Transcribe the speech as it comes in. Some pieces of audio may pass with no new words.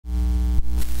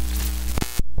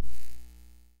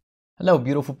Hello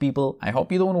beautiful people, I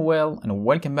hope you're doing well and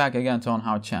welcome back again to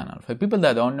our channel. For people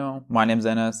that don't know, my name is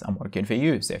Anas, I'm working for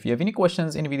you. So if you have any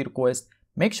questions, any video requests,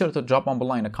 make sure to drop them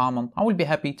below in a comment. I will be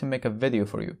happy to make a video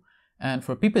for you. And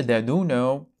for people that do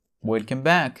know, welcome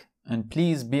back. And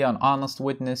please be an honest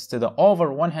witness to the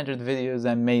over 100 videos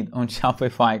I made on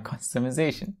Shopify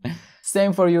customization.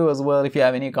 Same for you as well. If you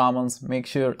have any comments,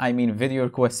 video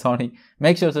requests,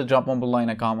 make sure to drop them below in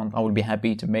a comment. I will be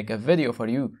happy to make a video for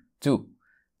you too.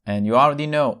 And you already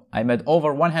know, I made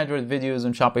over 100 videos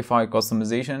on Shopify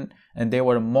customization and they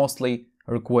were mostly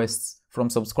requests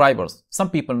from subscribers. Some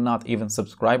people not even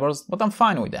subscribers, but I'm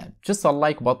fine with that. Just a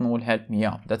like button will help me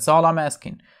out. That's all I'm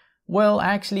asking. Well,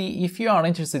 actually, if you are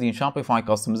interested in Shopify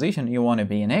customization, you want to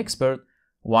be an expert,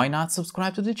 why not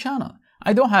subscribe to the channel?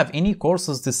 I don't have any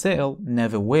courses to sell,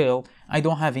 never will. I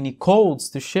don't have any codes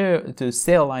to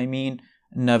sell,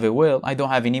 never will. I don't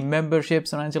have any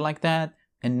memberships or anything like that.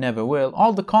 And never will.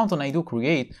 All the content I do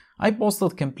create, I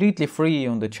posted completely free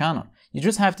on the channel. You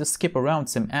just have to skip around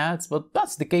some ads, but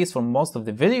that's the case for most of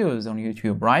the videos on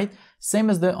YouTube, right? Same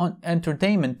as the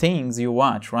entertainment things you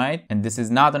watch, right? And this is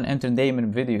not an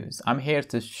entertainment videos. I'm here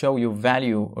to show you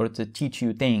value or to teach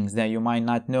you things that you might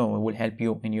not know. It will help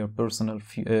you in your personal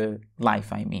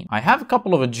life, I have a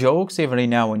couple of jokes every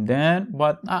now and then,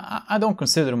 but I don't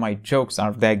consider my jokes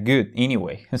are that good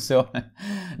anyway. So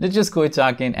let's just quit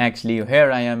talking. Actually,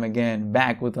 here I am again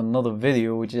back with another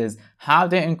video, which is how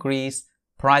to increase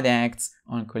products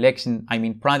on collection,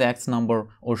 products number,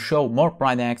 or show more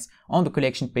products on the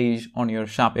collection page on your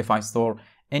Shopify store.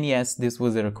 And yes, this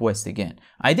was a request again.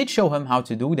 I did show him how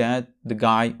to do that, the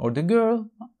guy or the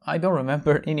girl, I don't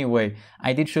remember. Anyway,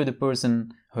 I did show the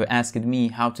person who asked me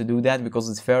how to do that because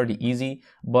it's fairly easy.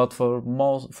 But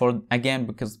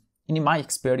because in my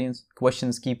experience,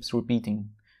 questions keeps repeating.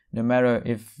 No matter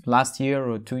if last year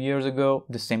or 2 years ago,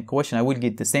 the same question, I will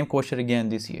get the same question again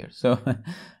this year. So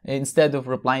instead of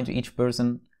replying to each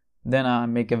person, then I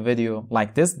make a video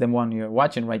like this, the one you're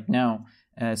watching right now.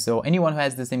 So anyone who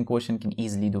has the same question can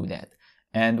easily do that.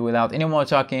 And without any more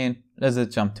talking, let's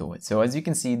just jump to it. So as you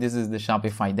can see, this is the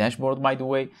Shopify dashboard, by the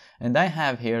way. And I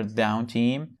have here down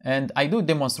team. And I do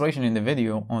demonstration in the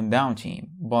video on down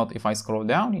team. But if I scroll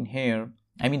down in here,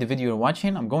 the video you're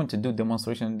watching, I'm going to do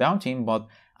demonstration in down team, but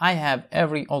I have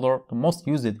every other most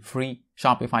used free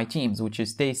Shopify themes, which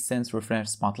is Taste, Sense, Refresh,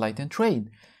 Spotlight, and Trade.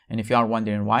 And if you are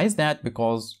wondering why is that,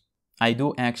 because I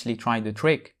do actually try the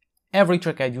trick. Every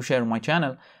trick I do share on my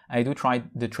channel, I do try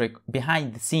the trick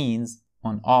behind the scenes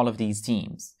on all of these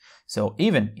themes. So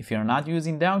even if you're not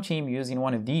using down team, using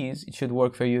one of these, it should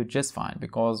work for you just fine,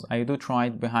 because I do try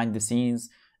it behind the scenes,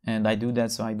 and I do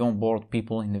that so I don't bore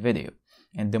people in the video.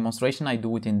 And demonstration, I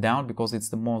do it in down because it's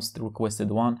the most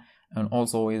requested one and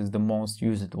also is the most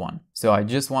used one. So I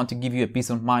just want to give you a peace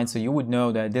of mind so you would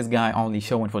know that this guy only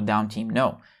showing for down team.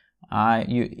 No,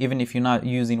 even if you're not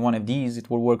using one of these, it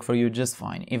will work for you just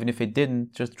fine. Even if it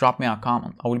didn't, just drop me a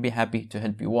comment. I will be happy to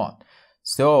help you out.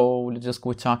 So let's just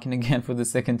quit talking again for the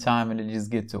second time and let's just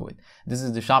get to it. This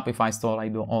is the Shopify store. I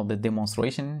do all the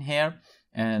demonstration in here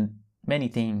and many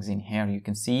things in here you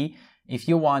can see. If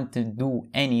you want to do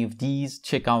any of these,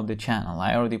 check out the channel.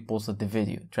 I already posted the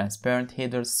video. Transparent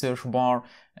header, search bar,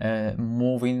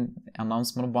 moving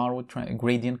announcement bar with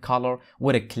gradient color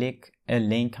with a click, a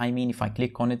link. If I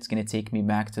click on it, it's going to take me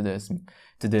back to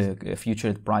the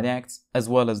featured products, as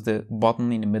well as the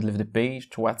button in the middle of the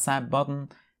page, to WhatsApp button,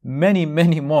 many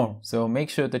more. So make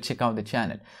sure to check out the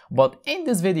channel. But in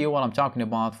this video, what I'm talking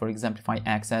about, for example, if I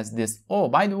access this, oh,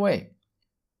 by the way,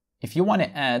 if you want to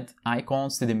add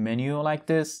icons to the menu like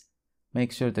this,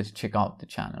 make sure to check out the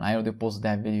channel. I already posted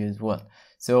that video as well.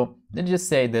 So let's just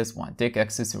say this one, take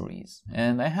accessories.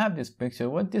 And I have this picture.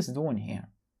 What this doing here?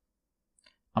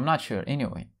 I'm not sure.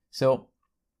 Anyway, so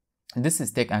this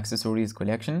is take accessories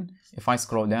collection. If I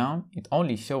scroll down, it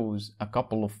only shows a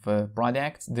couple of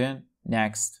products, then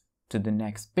next to the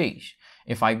next page.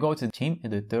 If I go to the theme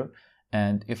editor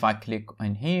and if I click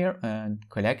on here and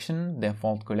collection,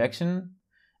 default collection,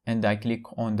 and I click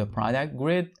on the product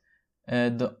grid,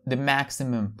 the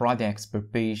maximum products per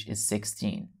page is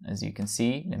 16. As you can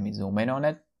see, let me zoom in on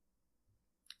it.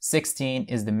 16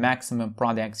 is the maximum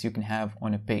products you can have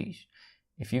on a page.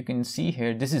 If you can see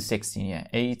here, this is 16, yeah,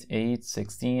 8,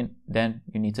 16, then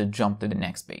you need to jump to the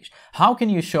next page. How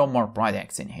can you show more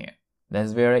products in here?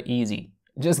 That's very easy.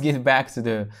 Just get back to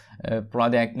the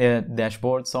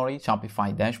dashboard,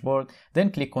 Shopify dashboard. Then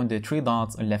click on the 3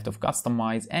 dots on left of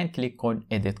customize and click on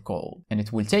edit code. And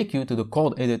it will take you to the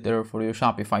code editor for your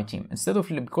Shopify theme.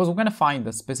 Because we're going to find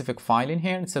a specific file in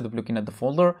here, instead of looking at the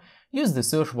folder, use the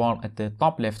search bar at the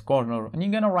top left corner and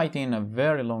you're going to write in a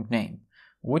very long name,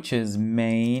 which is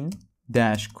main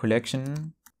dash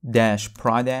collection dash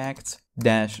product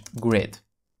dash grid.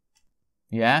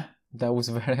 Yeah, that was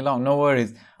very long. No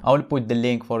worries. I will put the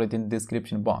link for it in the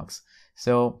description box.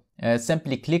 So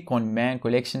simply click on man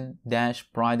collection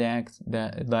dash product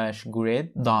dash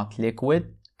grid dot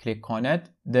liquid. Click on it.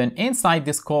 Then inside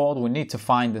this code, we need to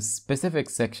find the specific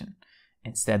section.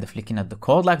 Instead of looking at the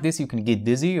code like this, you can get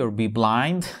dizzy or be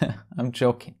blind. I'm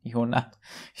joking. You're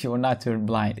not turn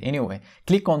blind. Anyway,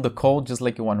 click on the code just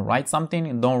like you want to write something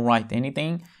and don't write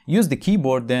anything. Use the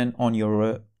keyboard then on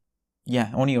your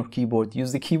on your keyboard.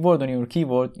 Use the keyboard on your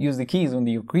keyboard. Use the keys on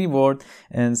your keyboard.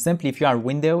 And simply, if you are a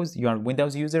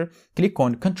Windows user, click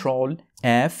on Control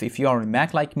F. If you are a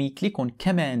Mac like me, click on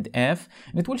Command F,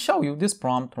 and it will show you this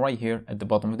prompt right here at the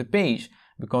bottom of the page.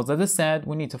 Because as I said,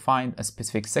 we need to find a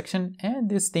specific section, and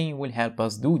this thing will help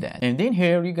us do that. And then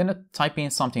here, you're gonna type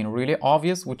in something really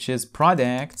obvious, which is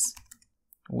products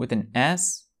with an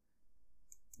S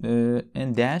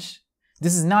and dash.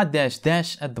 This is not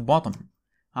dash at the bottom.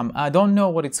 I don't know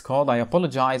what it's called. I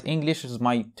apologize. English is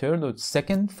my third or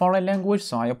second foreign language,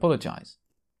 so I apologize.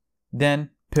 Then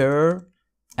per,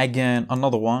 again,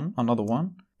 another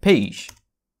one, page.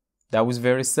 That was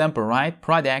very simple, right?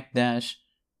 Product dash,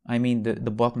 I mean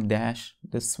the bottom dash,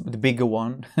 the bigger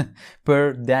one,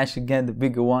 per dash, again, the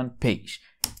bigger one, page.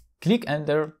 Click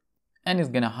enter, and it's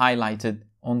gonna highlight it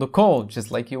on the code,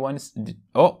 just like you want.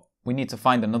 Oh, we need to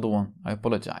find another one. I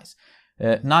apologize.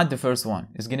 Not the first one.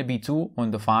 It's going to be 2 on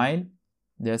the file.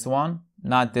 This one,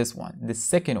 not this one. The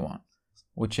second one,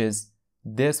 which is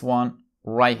this one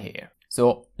right here.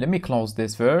 So let me close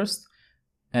this first.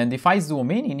 And if I zoom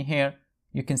in here,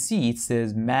 you can see it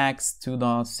says max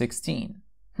 2.16.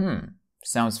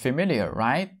 Sounds familiar,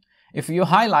 right? If you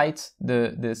highlight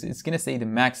this, it's going to say the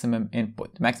maximum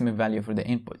input, maximum value for the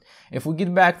input. If we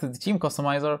get back to the theme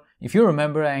customizer, if you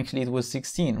remember, actually it was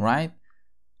 16, right?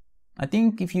 I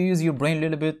think if you use your brain a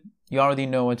little bit, you already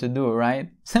know what to do, right?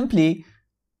 Simply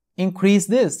increase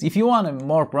this. If you want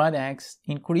more products,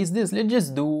 increase this. Let's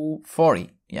just do 40.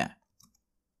 Yeah.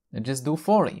 Let's just do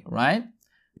 40, right?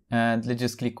 And let's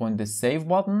just click on the save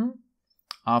button.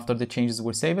 After the changes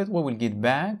were saved, we will get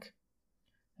back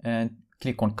and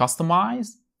click on customize.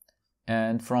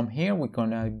 And from here, we're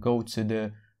gonna go to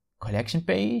the collection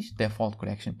page, default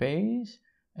collection page,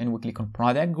 and we click on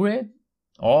product grid.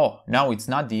 Oh, now it's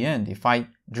not the end. If I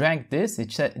drag this,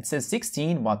 it says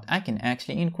 16, but I can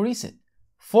actually increase it.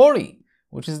 40,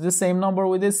 which is the same number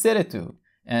we did set it to.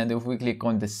 And if we click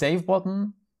on the save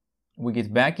button, we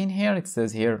get back in here. It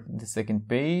says here, the second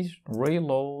page,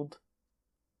 reload.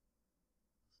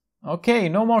 Okay,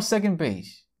 no more second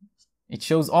page. It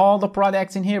shows all the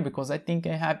products in here because I think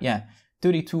I have,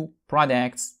 32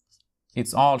 products.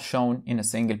 It's all shown in a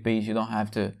single page. You don't have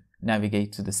to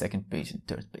navigate to the second page and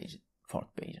third page,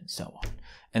 fourth page, and so on.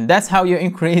 And that's how you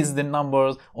increase the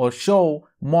numbers or show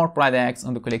more products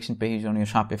on the collection page on your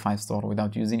Shopify store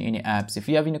without using any apps. If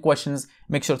you have any questions,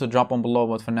 make sure to drop them below.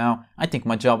 But for now, I think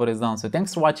my job is done. So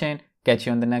thanks for watching. Catch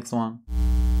you on the next one.